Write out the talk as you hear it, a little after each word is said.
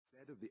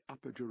of the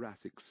upper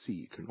Jurassic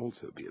Sea can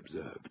also be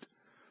observed.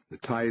 The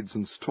tides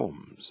and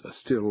storms are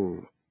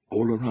still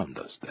all around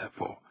us,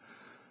 therefore,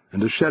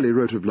 and as Shelley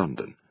wrote of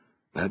London,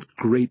 that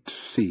great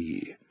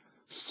sea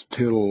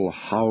still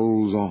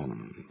howls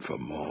on for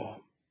more.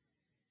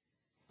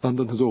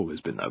 London has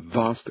always been a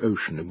vast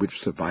ocean in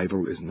which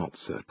survival is not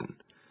certain.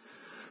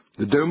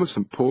 The dome of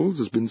St. Paul's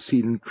has been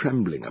seen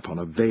trembling upon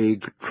a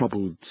vague,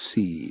 troubled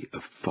sea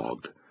of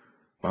fog,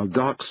 while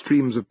dark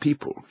streams of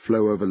people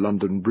flow over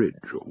London Bridge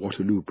or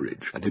Waterloo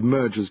Bridge and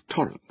emerge as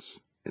torrents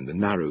in the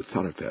narrow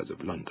thoroughfares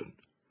of London.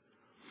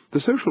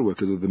 The social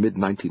workers of the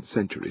mid-19th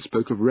century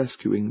spoke of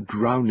rescuing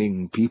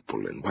drowning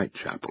people in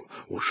Whitechapel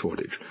or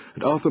Shoreditch,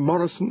 and Arthur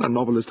Morrison, a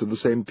novelist of the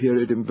same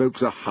period,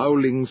 invokes a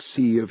howling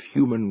sea of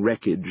human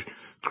wreckage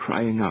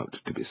crying out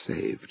to be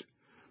saved.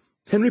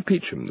 Henry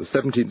Peacham, the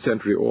 17th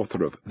century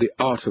author of The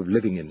Art of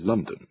Living in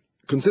London,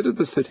 considered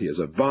the city as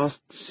a vast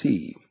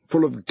sea,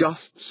 full of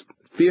gusts,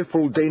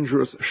 fearful,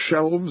 dangerous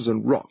shelves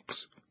and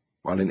rocks,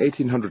 while in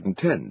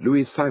 1810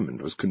 Louis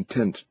Simon was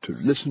content to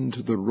listen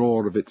to the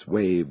roar of its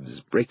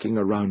waves breaking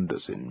around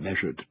us in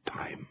measured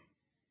time.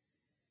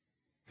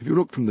 If you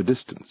look from the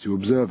distance, you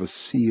observe a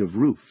sea of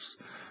roofs,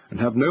 and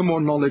have no more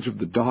knowledge of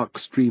the dark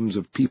streams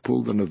of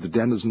people than of the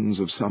denizens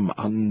of some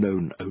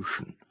unknown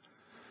ocean.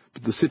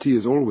 But the city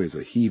is always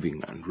a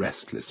heaving and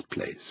restless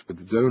place,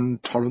 with its own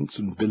torrents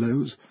and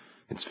billows,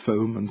 its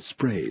foam and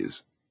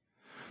sprays.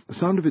 The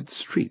sound of its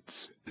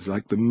streets is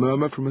like the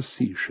murmur from a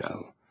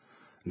seashell,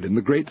 and in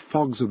the great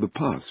fogs of the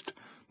past,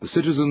 the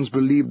citizens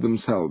believed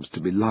themselves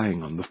to be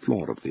lying on the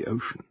floor of the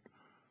ocean.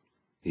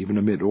 Even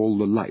amid all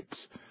the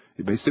lights,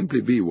 it may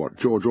simply be what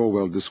George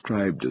Orwell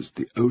described as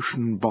the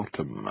ocean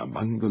bottom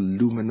among the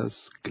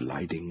luminous,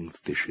 gliding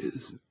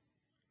fishes.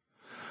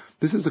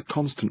 This is a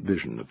constant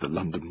vision of the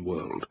London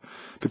world,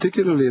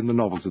 particularly in the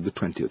novels of the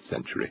 20th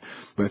century,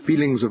 where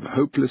feelings of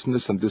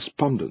hopelessness and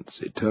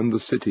despondency turn the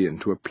city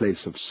into a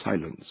place of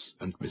silence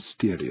and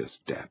mysterious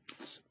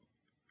depths.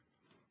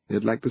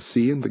 Yet, like the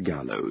sea and the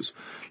gallows,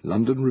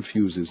 London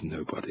refuses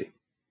nobody.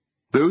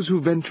 Those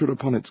who venture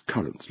upon its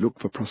currents look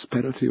for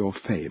prosperity or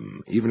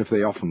fame, even if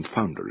they often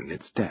founder in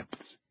its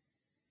depths.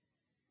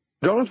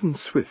 Jonathan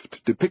Swift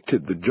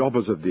depicted the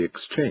jobbers of the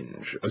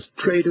Exchange as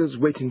traders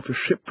waiting for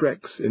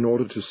shipwrecks in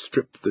order to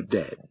strip the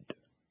dead,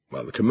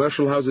 while the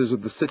commercial houses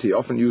of the city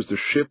often used a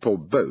ship or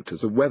boat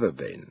as a weather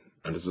vane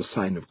and as a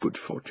sign of good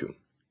fortune.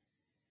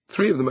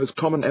 Three of the most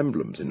common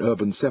emblems in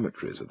urban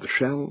cemeteries are the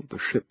shell, the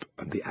ship,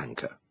 and the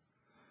anchor.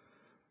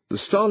 The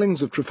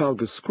starlings of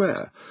Trafalgar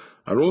Square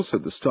are also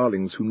the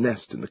starlings who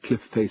nest in the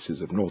cliff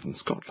faces of northern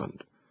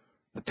Scotland.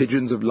 The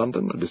pigeons of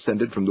London are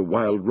descended from the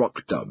wild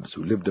rock doves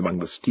who lived among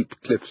the steep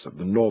cliffs of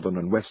the northern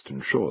and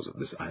western shores of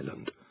this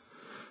island.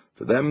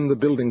 For them the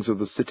buildings of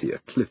the city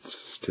are cliffs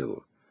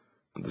still,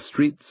 and the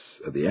streets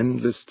are the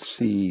endless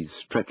sea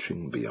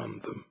stretching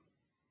beyond them.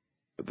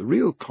 But the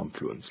real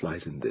confluence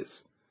lies in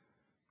this,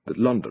 that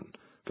London,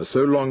 for so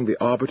long the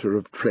arbiter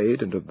of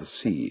trade and of the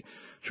sea,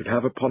 should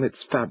have upon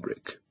its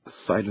fabric the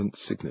silent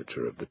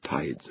signature of the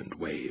tides and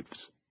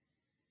waves.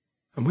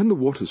 And when the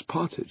waters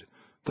parted,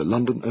 the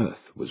London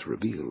earth was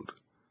revealed.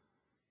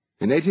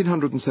 In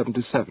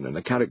 1877, in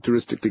a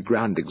characteristically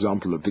grand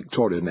example of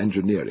Victorian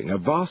engineering, a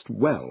vast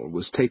well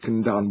was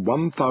taken down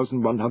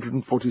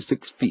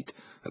 1,146 feet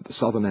at the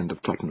southern end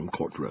of Tottenham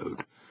Court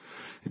Road.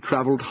 It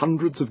travelled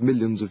hundreds of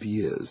millions of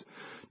years,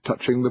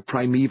 touching the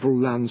primeval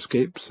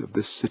landscapes of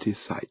this city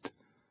site,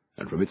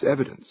 and from its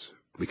evidence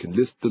we can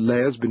list the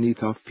layers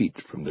beneath our feet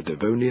from the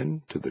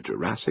Devonian to the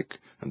Jurassic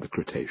and the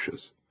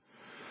Cretaceous.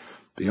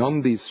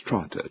 Beyond these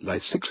strata lie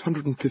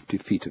 650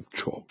 feet of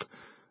chalk,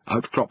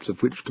 outcrops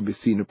of which can be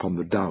seen upon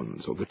the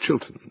Downs or the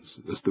Chilterns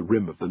as the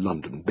rim of the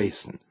London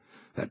Basin,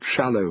 that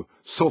shallow,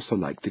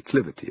 saucer-like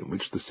declivity in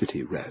which the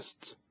city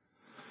rests.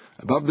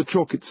 Above the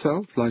chalk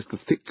itself lies the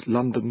thick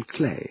London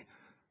clay,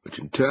 which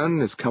in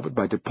turn is covered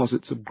by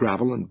deposits of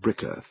gravel and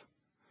brick earth.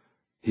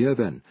 Here,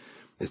 then,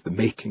 is the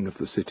making of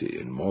the city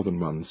in more than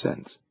one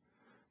sense.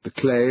 The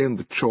clay and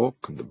the chalk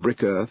and the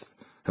brick earth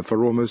have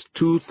for almost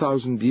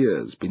 2,000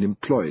 years been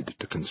employed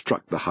to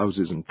construct the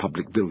houses and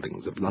public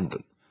buildings of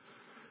London.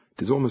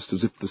 It is almost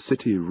as if the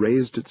city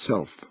raised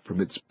itself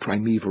from its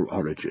primeval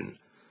origin,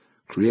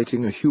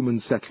 creating a human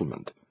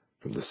settlement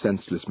from the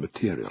senseless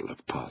material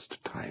of past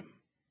time.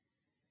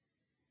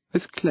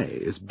 This clay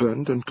is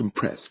burnt and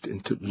compressed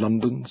into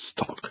London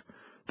stock,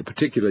 the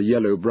particular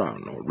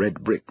yellow-brown or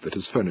red brick that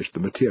has furnished the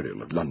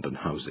material of London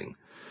housing.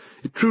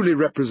 It truly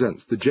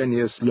represents the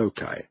genius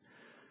loci,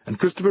 and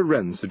Christopher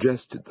Wren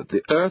suggested that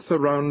the earth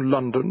around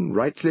London,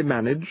 rightly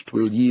managed,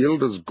 will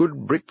yield as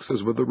good bricks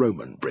as were the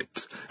Roman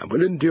bricks, and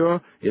will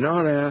endure in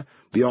our air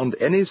beyond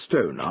any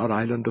stone our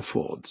island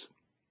affords.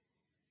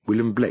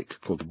 William Blake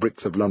called the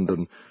bricks of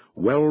London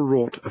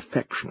well-wrought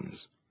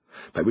affections,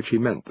 by which he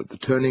meant that the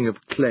turning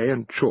of clay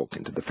and chalk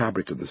into the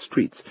fabric of the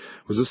streets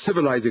was a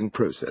civilizing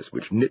process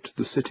which knit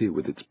the city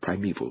with its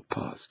primeval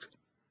past.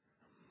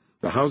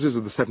 The houses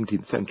of the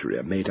 17th century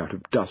are made out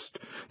of dust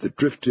that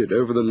drifted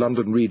over the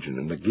London region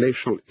in a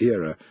glacial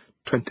era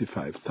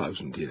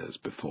 25,000 years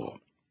before.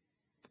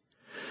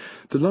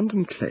 The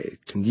London clay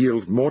can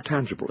yield more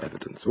tangible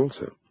evidence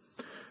also.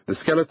 The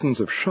skeletons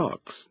of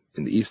sharks.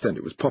 In the East End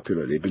it was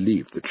popularly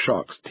believed that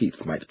sharks'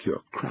 teeth might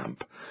cure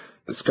cramp.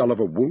 The skull of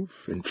a wolf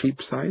in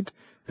Cheapside,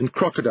 and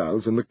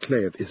crocodiles in the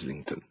clay of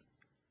Islington.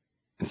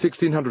 In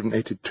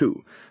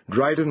 1682,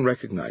 Dryden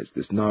recognized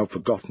this now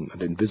forgotten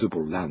and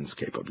invisible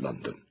landscape of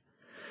London.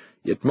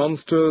 Yet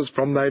monsters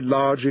from thy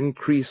large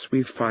increase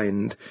we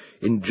find,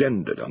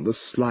 engendered on the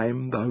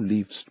slime thou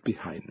leav'st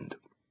behind.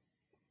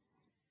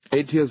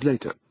 8 years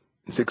later,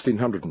 in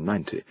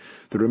 1690,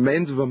 the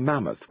remains of a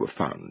mammoth were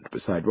found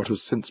beside what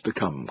has since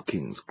become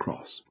King's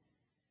Cross.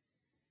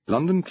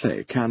 London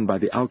clay can, by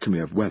the alchemy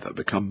of weather,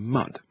 become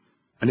mud,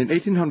 and in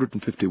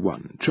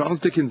 1851 Charles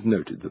Dickens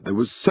noted that there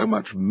was so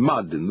much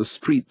mud in the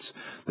streets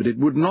that it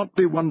would not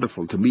be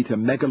wonderful to meet a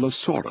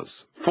megalosaurus,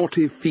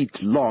 40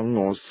 feet long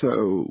or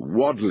so,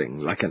 waddling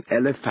like an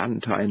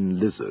elephantine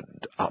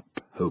lizard up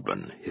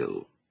Holborn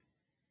Hill.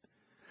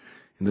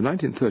 In the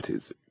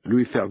 1930s,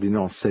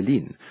 Louis-Ferdinand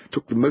Céline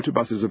took the motor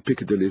buses of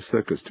Piccadilly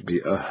Circus to be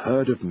a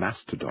herd of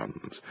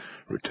mastodons,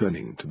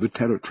 returning to the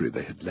territory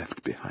they had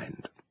left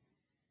behind.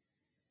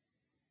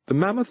 The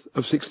mammoth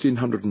of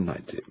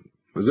 1690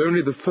 was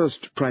only the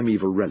first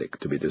primeval relic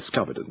to be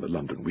discovered in the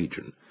London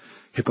region.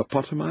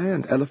 Hippopotami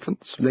and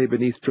elephants lay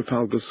beneath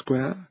Trafalgar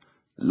Square,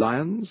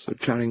 lions at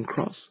Charing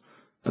Cross,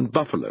 and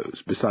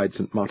buffaloes beside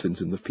St.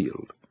 Martin's in the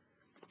Field.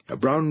 A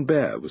brown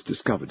bear was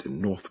discovered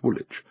in North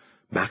Woolwich,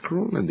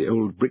 mackerel in the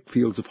old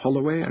brickfields of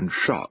Holloway, and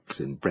sharks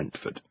in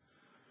Brentford.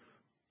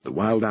 The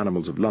wild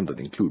animals of London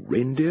include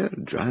reindeer,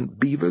 giant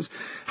beavers,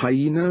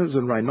 hyenas,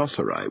 and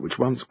rhinoceri, which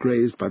once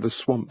grazed by the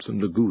swamps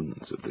and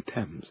lagoons of the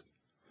Thames.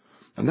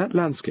 And that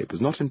landscape has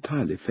not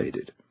entirely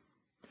faded.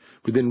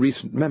 Within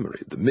recent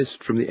memory, the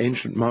mist from the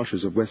ancient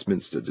marshes of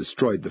Westminster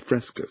destroyed the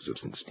frescoes of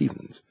St.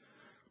 Stephen's.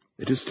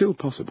 It is still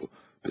possible,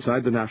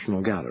 beside the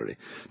National Gallery,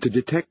 to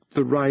detect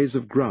the rise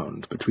of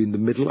ground between the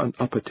middle and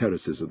upper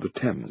terraces of the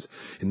Thames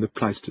in the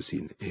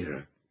Pleistocene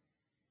era.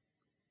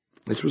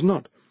 It was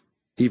not,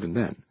 even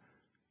then,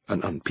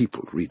 an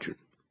unpeopled region.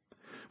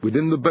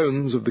 Within the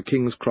bones of the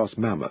King's Cross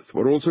mammoth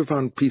were also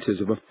found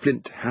pieces of a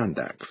flint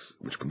hand-axe,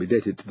 which can be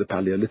dated to the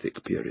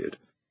Paleolithic period.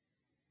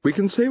 We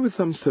can say with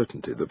some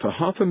certainty that for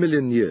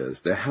 500,000 years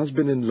there has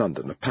been in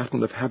London a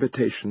pattern of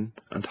habitation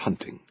and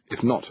hunting,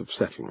 if not of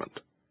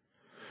settlement.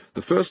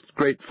 The first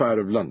great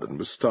fire of London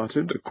was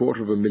started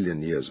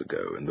 250,000 years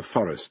ago in the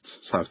forests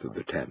south of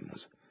the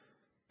Thames.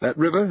 That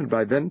river had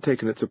by then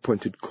taken its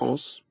appointed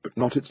course, but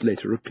not its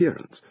later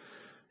appearance.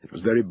 It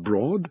was very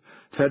broad,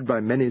 fed by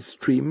many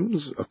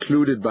streams,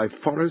 occluded by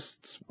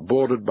forests,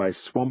 bordered by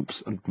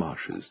swamps and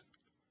marshes.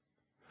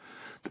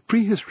 The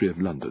prehistory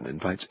of London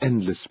invites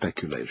endless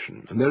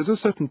speculation, and there is a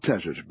certain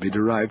pleasure to be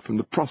derived from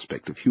the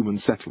prospect of human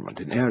settlement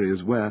in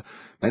areas where,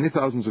 many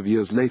thousands of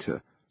years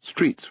later,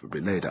 streets would be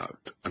laid out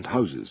and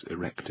houses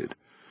erected.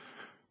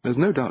 There is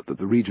no doubt that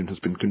the region has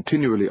been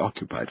continually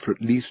occupied for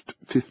at least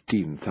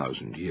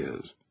 15,000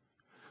 years.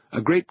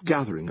 A great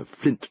gathering of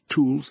flint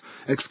tools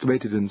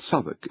excavated in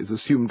Southwark is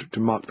assumed to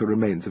mark the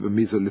remains of a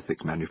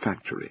Mesolithic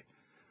manufactory.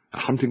 A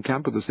hunting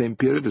camp of the same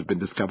period has been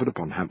discovered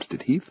upon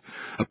Hampstead Heath.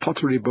 A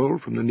pottery bowl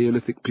from the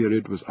Neolithic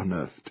period was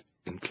unearthed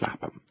in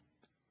Clapham.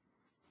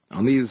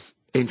 On these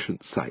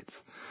ancient sites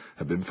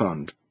have been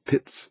found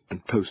pits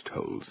and post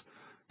holes,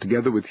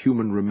 together with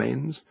human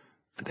remains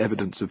and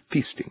evidence of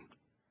feasting.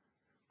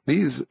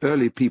 These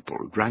early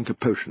people drank a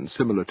potion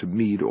similar to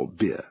mead or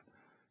beer.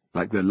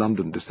 Like their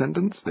London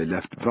descendants, they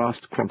left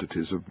vast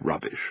quantities of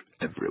rubbish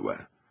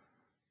everywhere.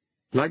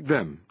 Like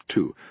them,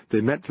 too,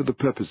 they met for the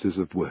purposes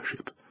of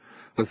worship.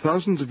 For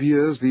thousands of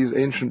years these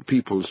ancient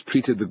peoples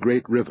treated the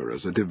great river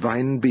as a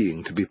divine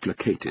being to be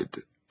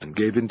placated, and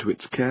gave into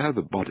its care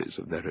the bodies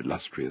of their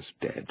illustrious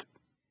dead.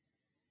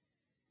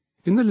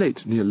 In the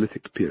late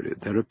Neolithic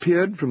period there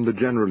appeared from the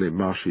generally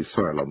marshy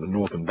soil on the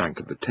northern bank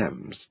of the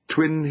Thames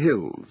twin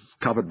hills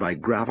covered by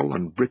gravel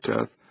and brick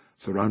earth,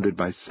 surrounded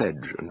by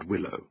sedge and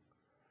willow.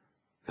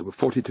 They were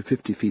 40 to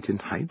 50 feet in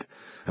height,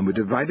 and were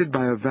divided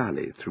by a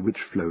valley through which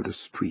flowed a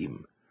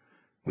stream.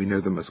 We know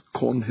them as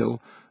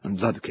Cornhill and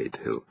Ludgate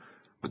Hill,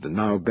 with the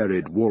now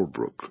buried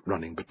Walbrook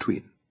running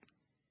between.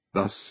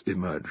 Thus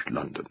emerged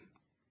London.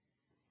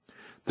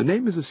 The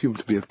name is assumed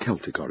to be of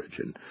Celtic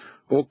origin,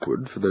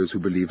 awkward for those who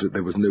believe that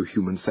there was no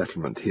human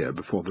settlement here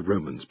before the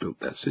Romans built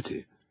their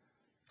city.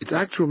 Its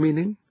actual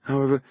meaning,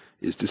 however,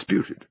 is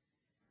disputed.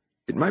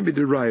 It might be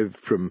derived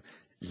from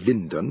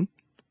Linden,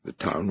 the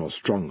town or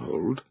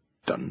stronghold,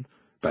 done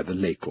by the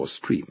lake or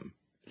stream,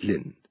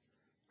 Lyn.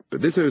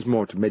 But this owes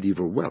more to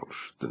medieval Welsh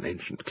than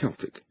ancient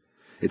Celtic.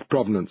 Its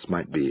provenance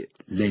might be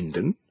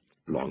Lenden,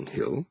 long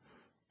hill,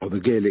 or the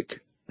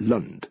Gaelic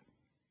Lund,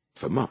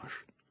 for marsh.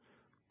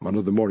 One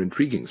of the more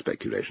intriguing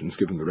speculations,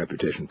 given the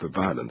reputation for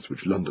violence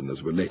which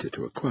Londoners were later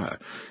to acquire,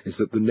 is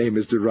that the name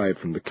is derived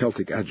from the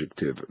Celtic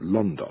adjective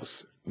londos,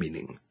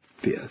 meaning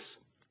fierce.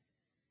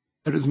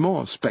 There is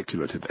more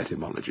speculative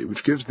etymology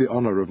which gives the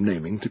honour of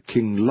naming to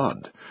King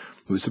Lud,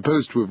 who is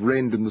supposed to have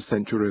reigned in the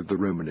century of the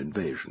Roman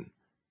invasion.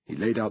 He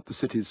laid out the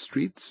city's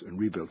streets and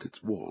rebuilt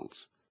its walls.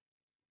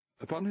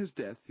 Upon his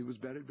death he was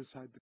buried beside the